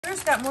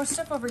There's got more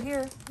stuff over here.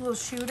 A little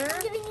shooter.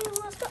 I'm giving you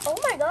more stuff. Oh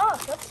my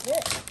gosh, what's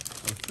this?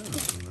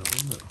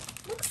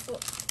 Looks Cool.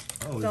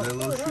 Oh, is that a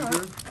little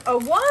shooter? A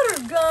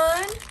water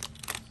gun.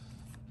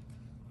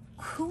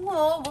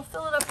 Cool. We'll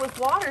fill it up with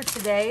water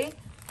today.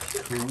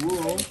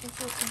 Cool.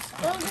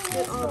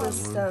 All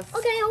this stuff.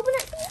 Okay, open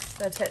it.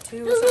 The tattoo.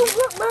 Yeah,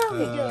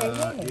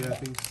 Yeah, I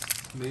think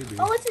maybe.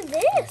 oh, what's this?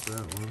 What's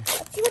that one?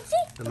 Let's see, let's see.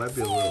 That might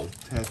be a little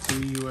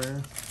tattoo you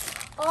wear.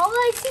 Oh,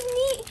 I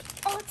see neat.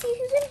 Oh, let's see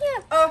who's in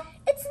here. Oh,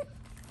 It's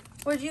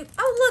where'd you?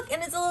 Oh, look,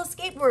 and it's a little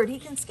skateboard. He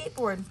can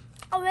skateboard.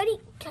 already.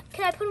 Can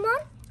I put him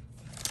on?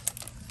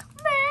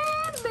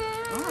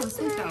 Oh, this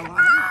one's got a lot.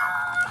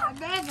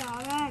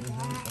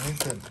 I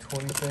said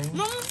 20 things.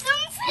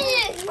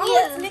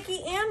 Oh, it's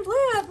Nikki and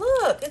Vlad.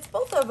 Look, it's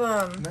both of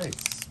them. Nice.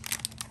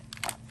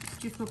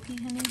 Did you go pee,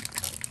 honey?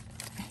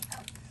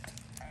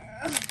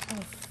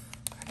 Oh,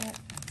 crap.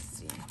 Let's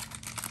see.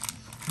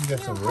 You got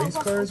some race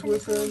cars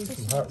with them,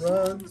 some hot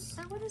rods.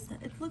 Oh, what is it?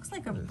 It looks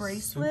like a That is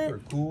bracelet.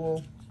 Super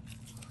cool.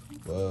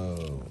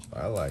 Whoa,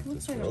 I like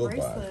Looks this like a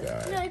robot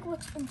bracelet. guy. Like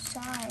what's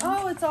inside?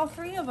 Oh, it's all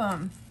three of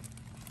them.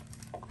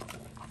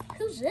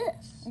 Who's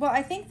this? Well,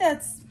 I think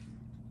that's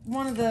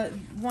one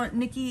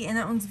Nikki, and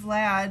that one's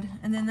Vlad,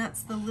 and then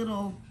that's the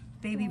little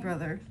baby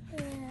brother.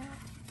 Yeah,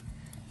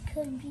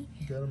 could be.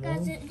 You got them Guys,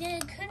 all?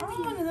 it could Oh,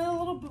 be. and then a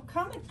little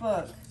comic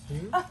book.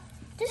 See?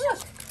 This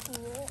is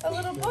cool. A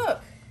little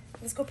book.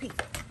 Let's go pee.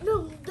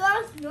 No,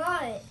 that's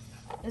not it.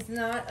 It's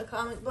not a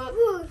comic book.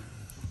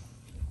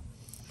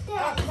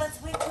 Dad,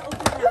 Let's wait to open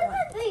what that one.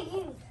 are they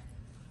used?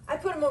 I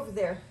put them over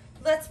there.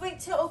 Let's wait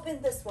to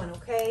open this one,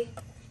 okay?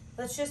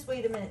 Let's just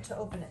wait a minute to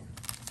open it.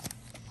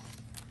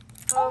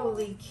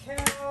 Holy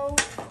cow.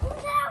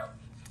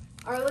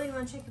 Arlo, you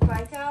want to check your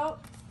bike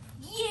out?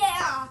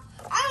 Yeah,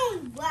 I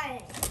don't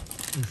want it.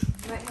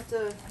 You might have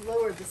to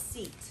lower the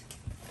seat.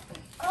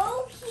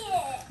 Oh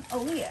yeah.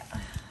 Oh, yeah.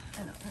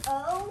 I know.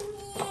 Oh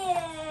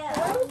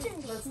yeah.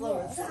 Let's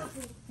lower the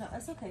seat. No,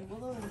 that's okay. We'll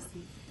lower the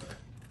seat.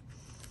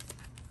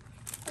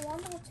 I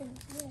wonder what's in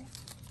here.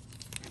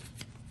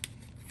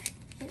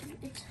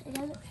 It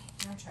doesn't.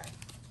 Now try.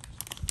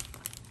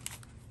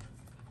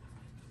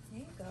 There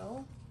you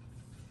go.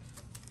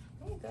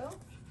 There you go.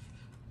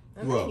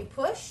 Okay, Whoa. you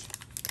push.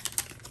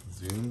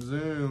 Zoom,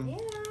 zoom. Yeah.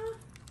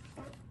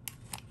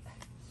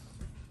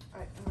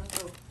 Alright, I'm gonna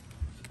go.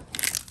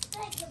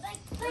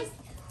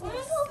 I'm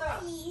gonna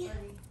go pee.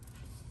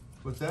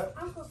 What's that?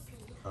 I'm gonna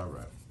pee. All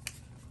right.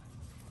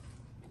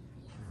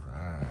 All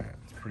right.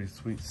 Pretty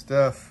sweet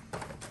stuff.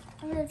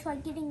 I'm gonna try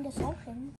getting this open.